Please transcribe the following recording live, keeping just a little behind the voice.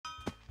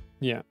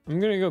Yeah, I'm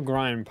gonna go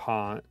grind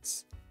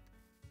pots.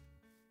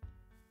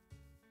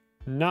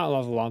 Not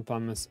level up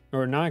on this,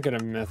 or not get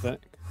a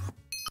mythic.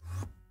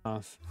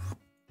 Off.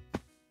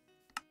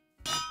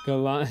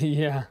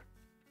 Yeah.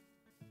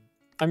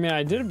 I mean,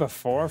 I did it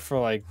before for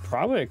like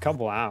probably a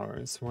couple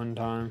hours one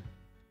time.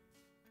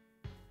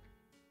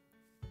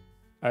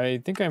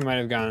 I think I might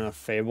have gotten a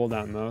fabled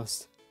at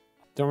most.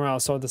 Don't worry, I'll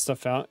sort this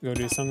stuff out. Go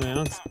do something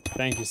else.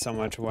 Thank you so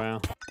much,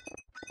 Whale.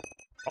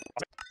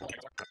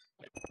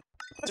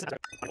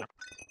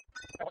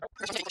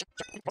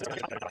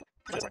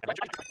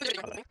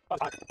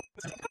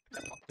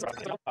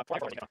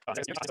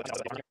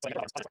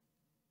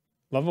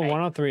 Level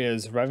 103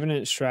 is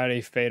Revenant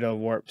Strati Fatal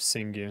Warp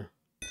Singu.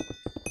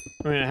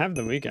 I mean, I have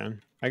the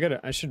weekend.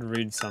 I should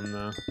read some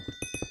though.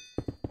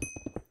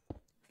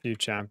 A few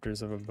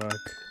chapters of a book.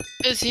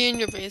 Is he in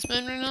your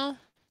basement right now?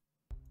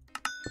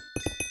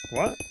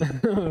 What?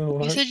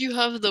 What? You said you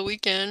have the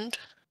weekend.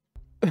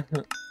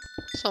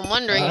 So I'm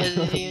wondering, is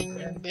he in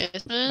your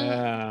basement?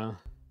 Yeah.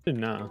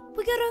 Didn't know.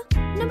 We got a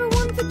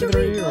 #1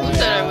 victory.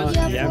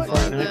 Yeah,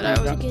 Fortnite.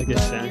 I was to get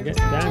down. Get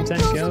down 10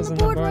 kills on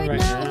the board right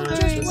now.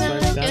 Just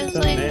like that's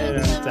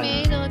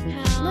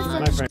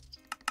my friend.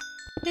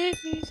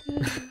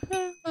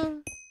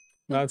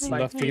 That's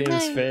Lefty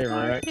Game's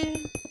favorite.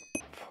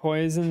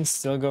 Poison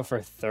still go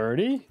for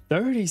 30?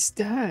 30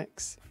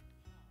 stacks.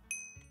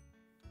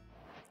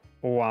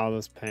 Wow,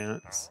 those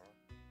pants.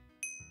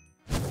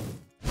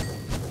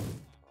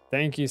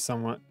 Thank you so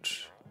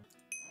much.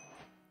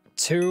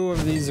 2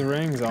 of these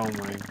rings, oh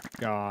my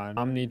god.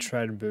 Omni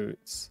tread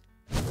boots.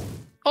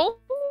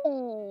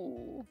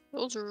 Oh,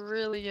 those are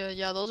really good.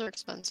 Yeah, those are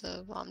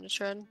expensive. Omni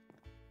tread.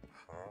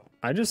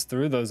 I just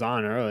threw those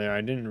on earlier.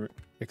 I didn't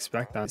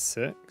expect that.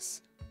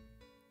 6.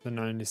 The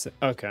 96.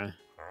 Okay.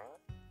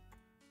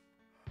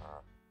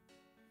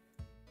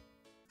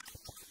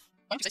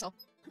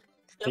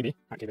 Maybe.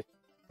 Maybe.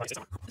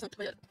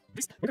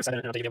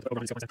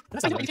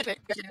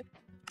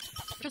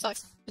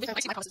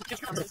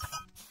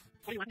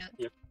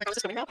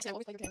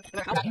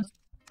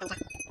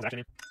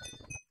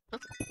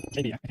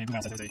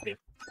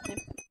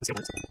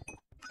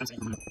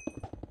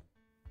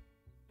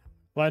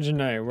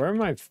 Legendary, where are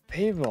my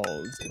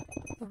fables?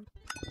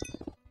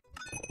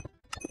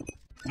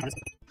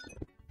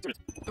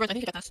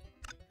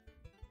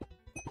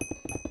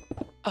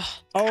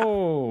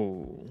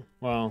 Oh,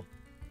 well.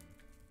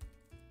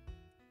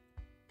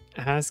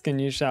 Ask and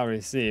you shall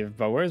receive,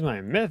 but where's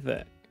my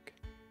mythic?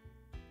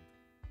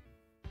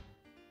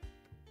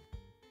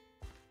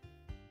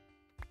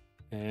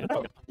 And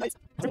alright,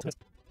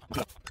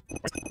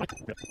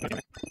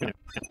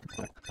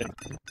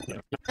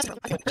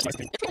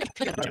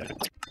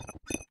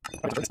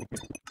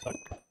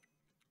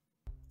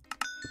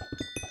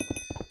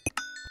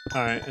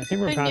 I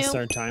think we're past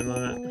our time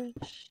limit.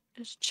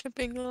 It's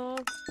chipping off.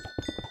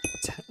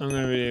 I'm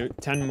gonna do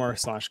 10 more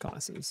slash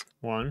classes.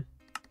 1.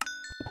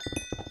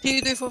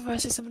 2, 3, 4,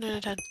 5, 6, 7,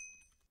 8, 10.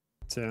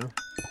 2.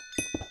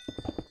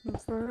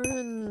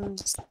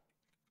 Burns.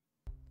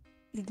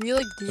 Do you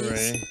like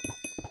these? 3.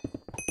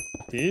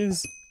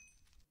 These?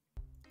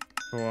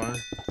 4.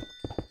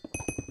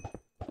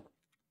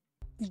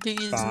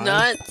 These 5.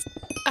 nuts.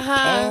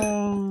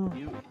 Oh.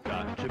 You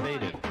got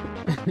debated.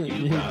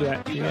 You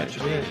got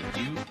debated.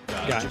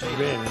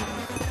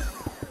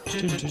 Yeah,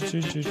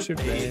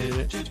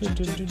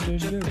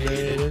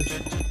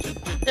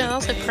 that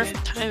was like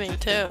perfect timing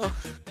too.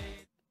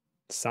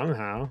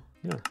 Somehow,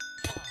 yeah.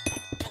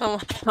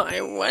 Oh,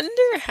 I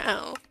wonder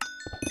how.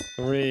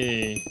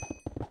 3.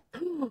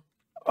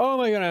 Oh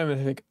my god, I'm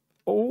mythic.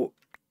 Oh.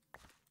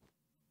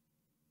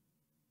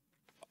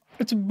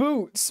 It's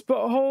boots,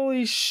 but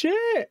holy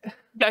shit.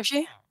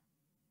 Actually?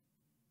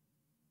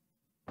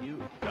 You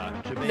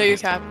got debated. No, you're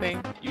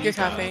capping. You're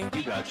capping.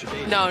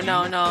 No.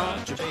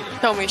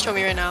 Show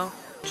me right now.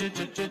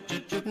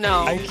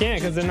 No. I can't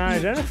because they're not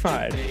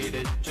identified.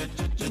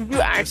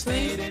 You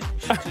actually?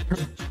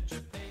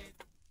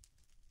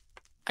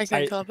 I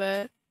can't clip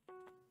it.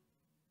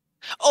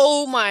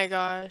 Oh my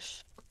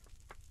gosh.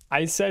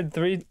 I said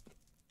 3,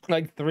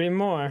 like 3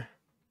 more.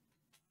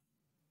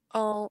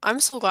 Oh, I'm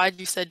so glad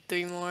you said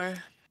 3 more.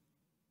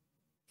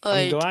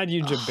 Like, I'm glad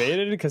you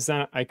debated because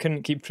then I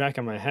couldn't keep track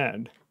in my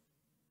head.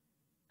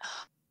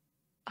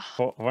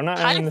 Well, we're not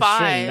having the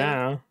stream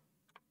now.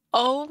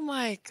 Oh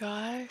my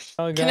gosh.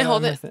 Oh, can I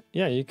hold it?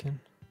 Yeah, you can.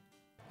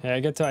 Yeah, I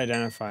get to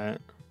identify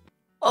it.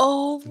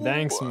 Oh.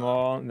 Thanks,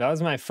 Mole. That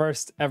was my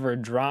first ever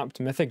dropped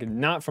mythic,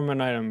 not from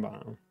an item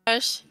bomb.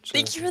 Gosh,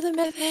 thank you for the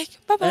mythic.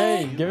 Bye bye.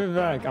 Hey, give it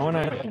back. I want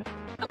to.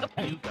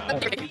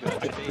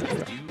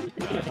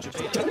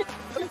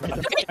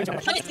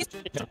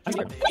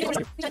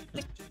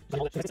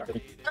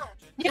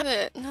 Give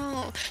it.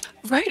 No.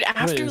 Right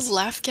after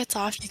Left gets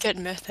off, you get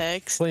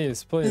mythics.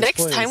 Please.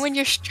 Next time when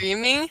you're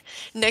streaming,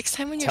 you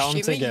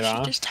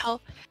should just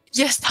tell.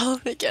 Yes, tell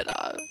him to get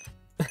off.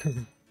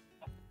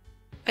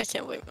 I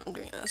can't believe I'm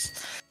doing this.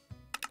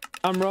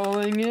 I'm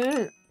rolling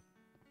it.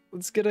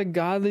 Let's get a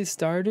godly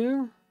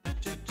Stardew.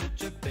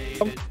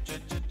 Oh.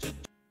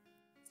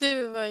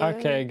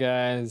 Okay,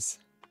 guys.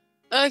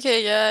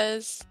 Okay,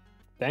 guys.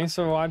 Thanks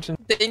for watching.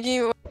 Thank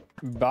you.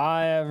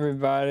 Bye,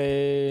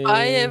 everybody.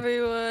 Bye,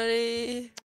 everybody.